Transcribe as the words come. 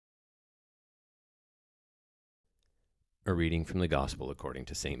A reading from the Gospel according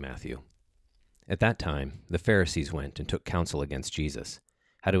to St. Matthew. At that time, the Pharisees went and took counsel against Jesus,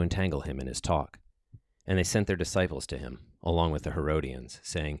 how to entangle him in his talk. And they sent their disciples to him, along with the Herodians,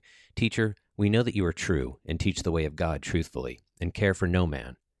 saying, "Teacher, we know that you are true, and teach the way of God truthfully, and care for no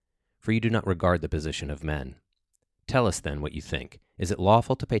man. For you do not regard the position of men. Tell us then what you think. Is it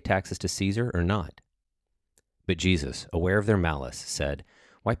lawful to pay taxes to Caesar or not?" But Jesus, aware of their malice, said,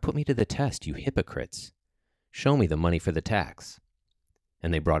 "Why put me to the test, you hypocrites? Show me the money for the tax."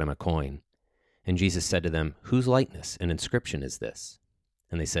 And they brought him a coin. And Jesus said to them, "Whose likeness and inscription is this?"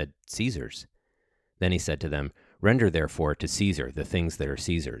 And they said, "Caesar's." Then he said to them, "Render therefore to Caesar the things that are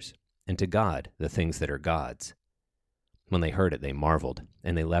Caesar's, and to God the things that are God's." When they heard it, they marveled,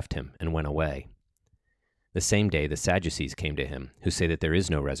 and they left him and went away. The same day the Sadducees came to him, who say that there is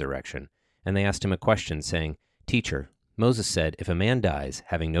no resurrection, and they asked him a question, saying, "Teacher, Moses said, if a man dies,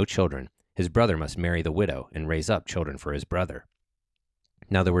 having no children, his brother must marry the widow and raise up children for his brother.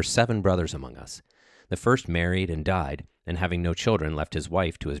 Now there were 7 brothers among us. The first married and died, and having no children left his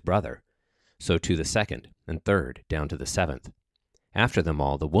wife to his brother. So too the second, and third, down to the 7th. After them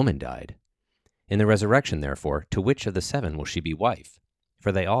all, the woman died. In the resurrection, therefore, to which of the 7 will she be wife?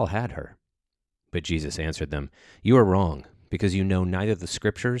 For they all had her." But Jesus answered them, "You are wrong, because you know neither the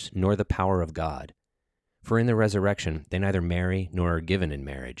Scriptures nor the power of God. For in the resurrection they neither marry nor are given in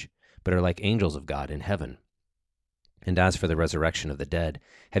marriage, but are like angels of God in heaven. And as for the resurrection of the dead,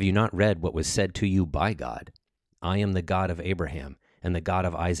 have you not read what was said to you by God? I am the God of Abraham, and the God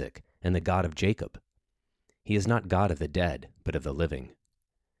of Isaac, and the God of Jacob. He is not God of the dead, but of the living."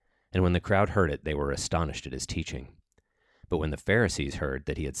 And when the crowd heard it, they were astonished at his teaching. But when the Pharisees heard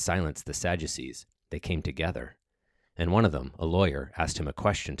that he had silenced the Sadducees, they came together. And one of them, a lawyer, asked him a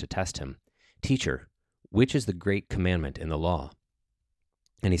question to test him. "Teacher, which is the great commandment in the law?"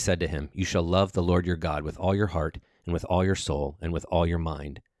 And he said to him, "You shall love the Lord your God with all your heart, and with all your soul, and with all your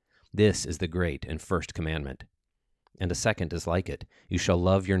mind. This is the great and first commandment. And a second is like it. You shall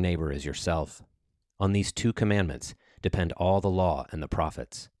love your neighbor as yourself. On these 2 commandments depend all the law and the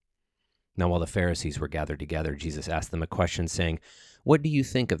prophets." Now while the Pharisees were gathered together, Jesus asked them a question, saying, "What do you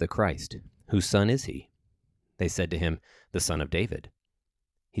think of the Christ? Whose son is he?" They said to him, "The son of David."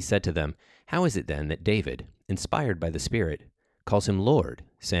 He said to them, "How is it then that David, inspired by the Spirit, calls him Lord,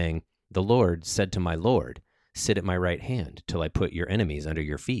 saying, 'The Lord said to my Lord, sit at my right hand till I put your enemies under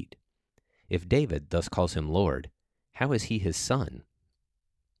your feet'? If David thus calls him Lord, how is he his son?"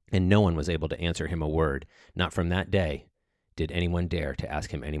 And no one was able to answer him a word. Not from that day did anyone dare to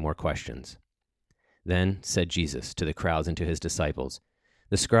ask him any more questions. Then said Jesus to the crowds and to his disciples,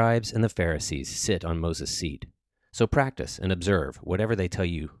 "The scribes and the Pharisees sit on Moses' seat. So practice and observe whatever they tell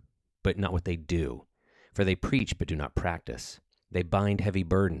you, but not what they do. For they preach but do not practice. They bind heavy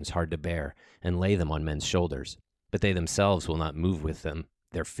burdens hard to bear and lay them on men's shoulders, but they themselves will not move with them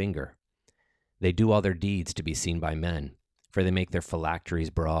their finger. They do all their deeds to be seen by men, for they make their phylacteries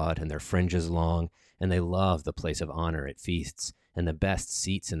broad and their fringes long, and they love the place of honor at feasts, and the best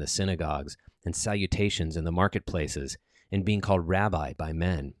seats in the synagogues, and salutations in the marketplaces, and being called rabbi by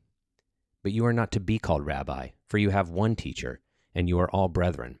men. But you are not to be called rabbi, for you have one teacher, and you are all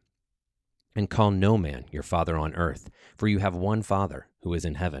brethren. And call no man your father on earth, for you have one Father, who is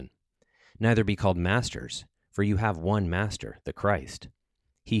in heaven. Neither be called masters, for you have one Master, the Christ.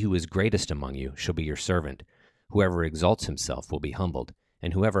 He who is greatest among you shall be your servant. Whoever exalts himself will be humbled,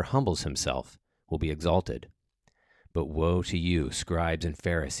 and whoever humbles himself will be exalted. But woe to you, scribes and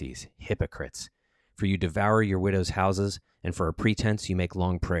Pharisees, hypocrites! For you devour your widows' houses, and for a pretense you make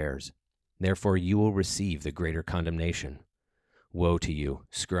long prayers. Therefore you will receive the greater condemnation. Woe to you,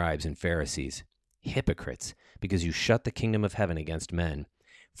 scribes and Pharisees, hypocrites, because you shut the kingdom of heaven against men,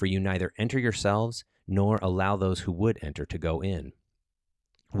 for you neither enter yourselves, nor allow those who would enter to go in.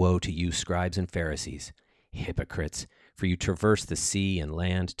 Woe to you, scribes and Pharisees, hypocrites, for you traverse the sea and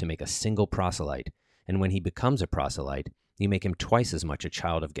land to make a single proselyte, and when he becomes a proselyte, you make him twice as much a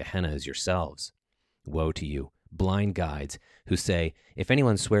child of Gehenna as yourselves. Woe to you, blind guides, who say, if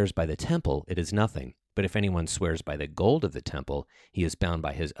anyone swears by the temple, it is nothing, but if anyone swears by the gold of the temple, he is bound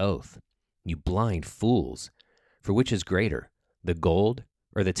by his oath. You blind fools! For which is greater, the gold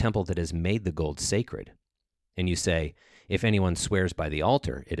or the temple that has made the gold sacred? And you say, if anyone swears by the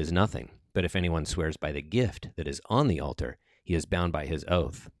altar, it is nothing, but if anyone swears by the gift that is on the altar, he is bound by his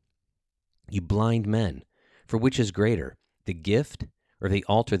oath. You blind men! For which is greater, the gift or the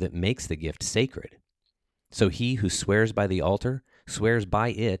altar that makes the gift sacred? So he who swears by the altar swears by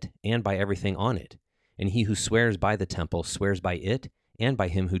it and by everything on it. And he who swears by the temple swears by it and by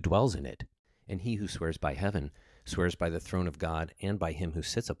him who dwells in it. And he who swears by heaven swears by the throne of God and by him who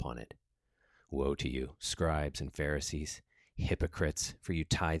sits upon it. Woe to you, scribes and Pharisees, hypocrites, for you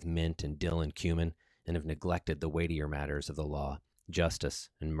tithe mint and dill and cumin, and have neglected the weightier matters of the law, justice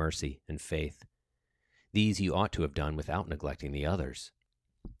and mercy and faith. These you ought to have done without neglecting the others.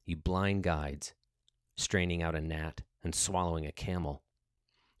 You blind guides, straining out a gnat and swallowing a camel.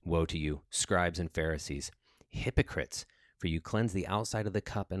 Woe to you, scribes and Pharisees, hypocrites, for you cleanse the outside of the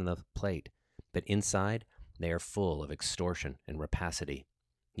cup and the plate, but inside they are full of extortion and rapacity.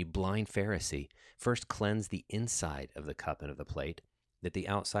 You blind Pharisee, first cleanse the inside of the cup and of the plate, that the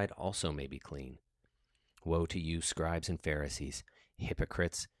outside also may be clean. Woe to you, scribes and Pharisees,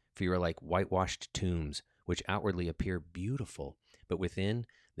 hypocrites, for you are like whitewashed tombs, which outwardly appear beautiful, but within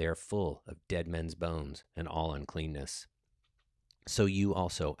they are full of dead men's bones and all uncleanness. So you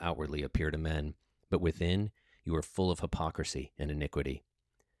also outwardly appear to men, but within you are full of hypocrisy and iniquity.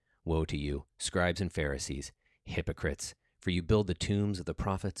 Woe to you, scribes and Pharisees, hypocrites, for you build the tombs of the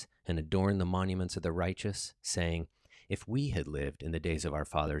prophets and adorn the monuments of the righteous, saying, If we had lived in the days of our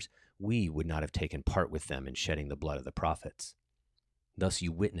fathers, we would not have taken part with them in shedding the blood of the prophets. Thus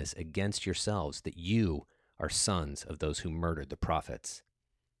you witness against yourselves that you are sons of those who murdered the prophets.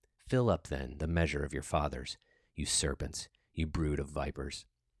 Fill up then the measure of your fathers, you serpents, you brood of vipers.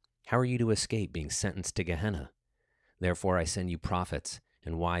 How are you to escape being sentenced to Gehenna? Therefore I send you prophets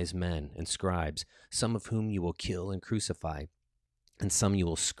and wise men and scribes, some of whom you will kill and crucify, and some you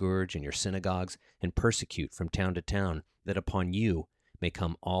will scourge in your synagogues and persecute from town to town, that upon you may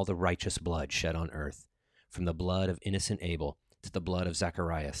come all the righteous blood shed on earth, from the blood of innocent Abel to the blood of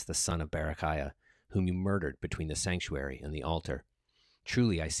Zacharias the son of Berechiah, whom you murdered between the sanctuary and the altar.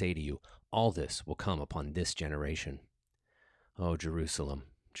 Truly I say to you, all this will come upon this generation. O Jerusalem,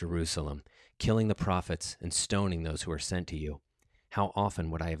 Jerusalem, killing the prophets and stoning those who are sent to you. How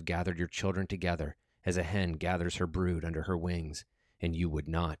often would I have gathered your children together, as a hen gathers her brood under her wings, and you would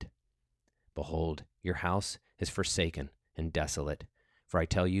not. Behold, your house is forsaken and desolate. For I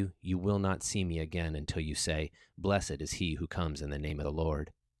tell you, you will not see me again until you say, Blessed is he who comes in the name of the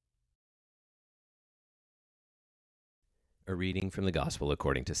Lord. A reading from the Gospel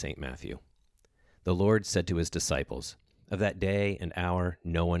according to St. Matthew. The Lord said to his disciples, Of that day and hour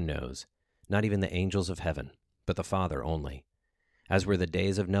no one knows, not even the angels of heaven, but the Father only. As were the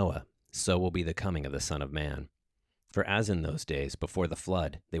days of Noah, so will be the coming of the Son of Man. For as in those days before the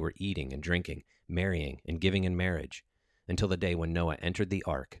flood they were eating and drinking, marrying and giving in marriage, until the day when Noah entered the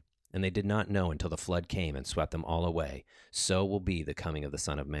ark, and they did not know until the flood came and swept them all away, so will be the coming of the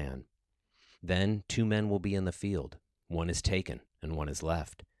Son of Man. Then 2 men will be in the field, one is taken and one is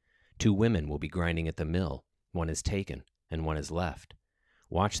left. 2 women will be grinding at the mill, one is taken and one is left.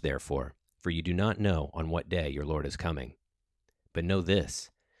 Watch therefore, for you do not know on what day your Lord is coming. But know this,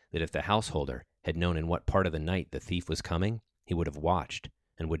 that if the householder had known in what part of the night the thief was coming, he would have watched,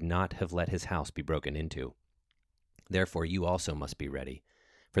 and would not have let his house be broken into. Therefore you also must be ready,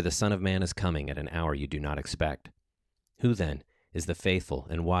 for the Son of Man is coming at an hour you do not expect. Who then is the faithful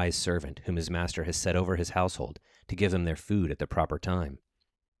and wise servant whom his master has set over his household to give them their food at the proper time?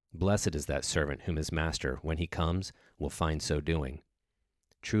 Blessed is that servant whom his master, when he comes, will find so doing.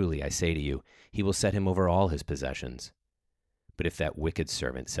 Truly I say to you, he will set him over all his possessions. But if that wicked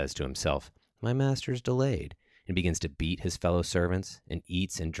servant says to himself, My master is delayed, and begins to beat his fellow servants, and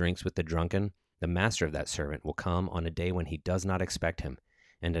eats and drinks with the drunken, the master of that servant will come on a day when he does not expect him,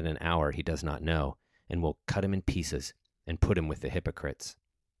 and at an hour he does not know, and will cut him in pieces, and put him with the hypocrites.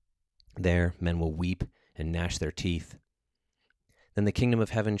 There men will weep and gnash their teeth. Then the kingdom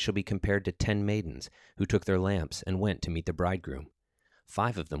of heaven shall be compared to 10 maidens, who took their lamps and went to meet the bridegroom.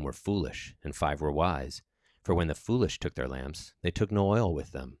 5 of them were foolish, and 5 were wise. For when the foolish took their lamps, they took no oil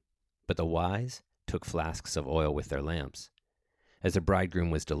with them. But the wise took flasks of oil with their lamps. As the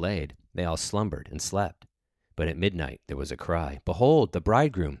bridegroom was delayed, they all slumbered and slept. But at midnight there was a cry, Behold, the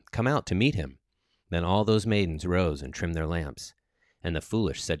bridegroom, come out to meet him. Then all those maidens rose and trimmed their lamps. And the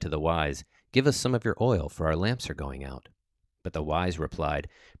foolish said to the wise, Give us some of your oil, for our lamps are going out. But the wise replied,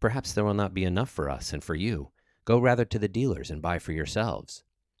 Perhaps there will not be enough for us and for you. Go rather to the dealers and buy for yourselves.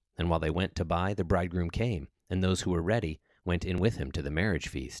 And while they went to buy, the bridegroom came, and those who were ready went in with him to the marriage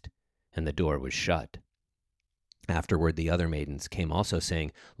feast, and the door was shut. Afterward the other maidens came also,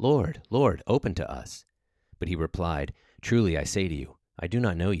 saying, Lord, Lord, open to us. But he replied, Truly I say to you, I do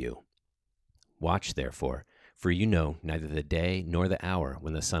not know you. Watch therefore, for you know neither the day nor the hour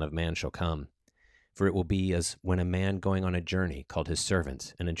when the Son of Man shall come. For it will be as when a man going on a journey called his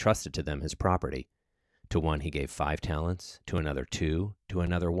servants, and entrusted to them his property. To one he gave 5 talents, to another 2, to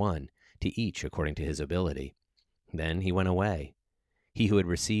another 1, to each according to his ability. Then he went away. He who had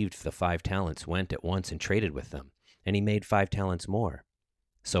received the 5 talents went at once and traded with them, and he made 5 talents more.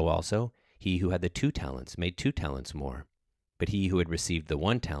 So also He who had the 2 talents made 2 talents more. But he who had received the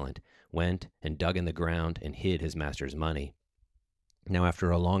 1 talent went and dug in the ground and hid his master's money. Now after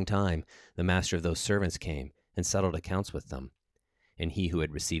a long time, the master of those servants came and settled accounts with them. And he who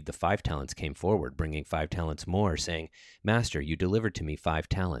had received the 5 talents came forward, bringing 5 talents more, saying, Master, you delivered to me 5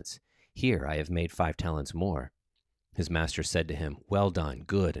 talents. Here I have made 5 talents more. His master said to him, Well done,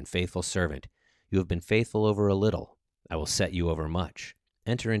 good and faithful servant. You have been faithful over a little. I will set you over much.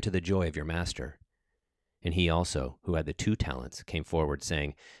 Enter into the joy of your master. And he also, who had the 2 talents, came forward,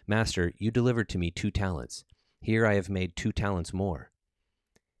 saying, Master, you delivered to me 2 talents. Here I have made 2 talents more.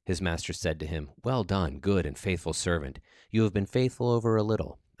 His master said to him, Well done, good and faithful servant. You have been faithful over a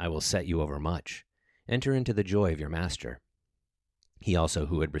little. I will set you over much. Enter into the joy of your master. He also,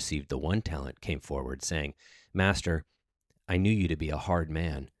 who had received the 1 talent, came forward, saying, Master, I knew you to be a hard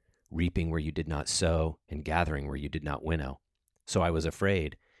man, reaping where you did not sow, and gathering where you did not winnow. So I was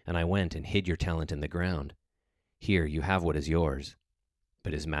afraid, and I went and hid your talent in the ground. Here you have what is yours.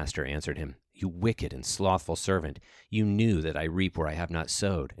 But his master answered him, You wicked and slothful servant, you knew that I reap where I have not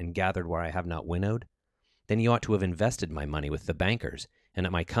sowed, and gathered where I have not winnowed? Then you ought to have invested my money with the bankers, and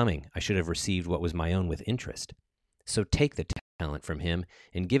at my coming I should have received what was my own with interest. So take the talent from him,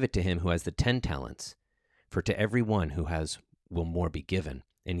 and give it to him who has the 10 talents. For to every one who has will more be given,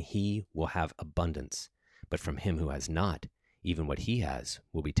 and he will have abundance. But from him who has not, even what he has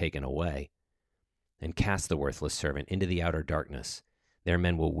will be taken away. And cast the worthless servant into the outer darkness. There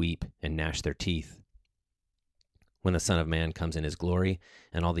men will weep and gnash their teeth. When the Son of Man comes in his glory,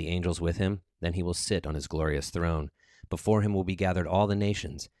 and all the angels with him, then he will sit on his glorious throne. Before him will be gathered all the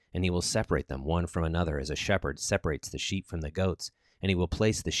nations, and he will separate them one from another, as a shepherd separates the sheep from the goats. And he will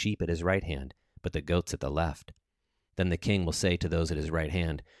place the sheep at his right hand, but the goats at the left. Then the king will say to those at his right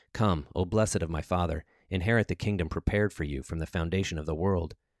hand, Come, O blessed of my Father, inherit the kingdom prepared for you from the foundation of the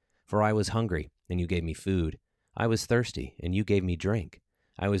world. For I was hungry, and you gave me food. I was thirsty, and you gave me drink.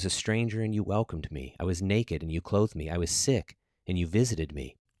 I was a stranger, and you welcomed me. I was naked, and you clothed me. I was sick, and you visited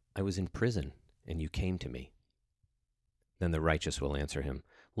me. I was in prison, and you came to me. Then the righteous will answer him,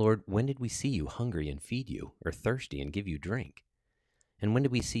 Lord, when did we see you hungry and feed you, or thirsty and give you drink? And when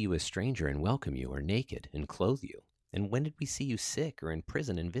did we see you a stranger and welcome you, or naked and clothe you? And when did we see you sick or in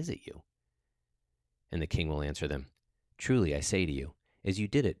prison and visit you? And the king will answer them, Truly I say to you, as you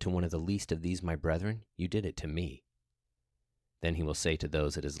did it to one of the least of these my brethren, you did it to me. Then he will say to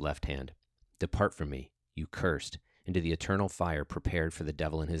those at his left hand, Depart from me, you cursed, into the eternal fire prepared for the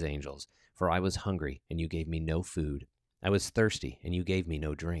devil and his angels. For I was hungry, and you gave me no food. I was thirsty, and you gave me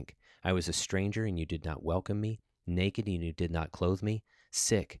no drink. I was a stranger, and you did not welcome me, naked, and you did not clothe me,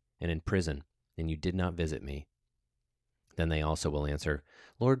 sick, and in prison, and you did not visit me. Then they also will answer,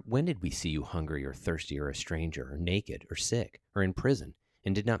 Lord, when did we see you hungry or thirsty or a stranger or naked or sick or in prison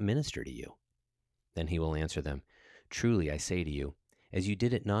and did not minister to you? Then he will answer them, Truly I say to you, as you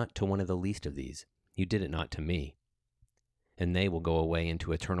did it not to one of the least of these, you did it not to me. And they will go away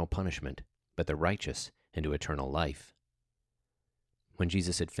into eternal punishment, but the righteous into eternal life. When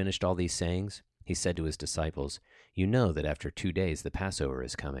Jesus had finished all these sayings, he said to his disciples, You know that after 2 days the Passover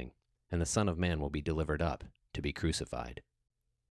is coming, and the Son of Man will be delivered up to be crucified.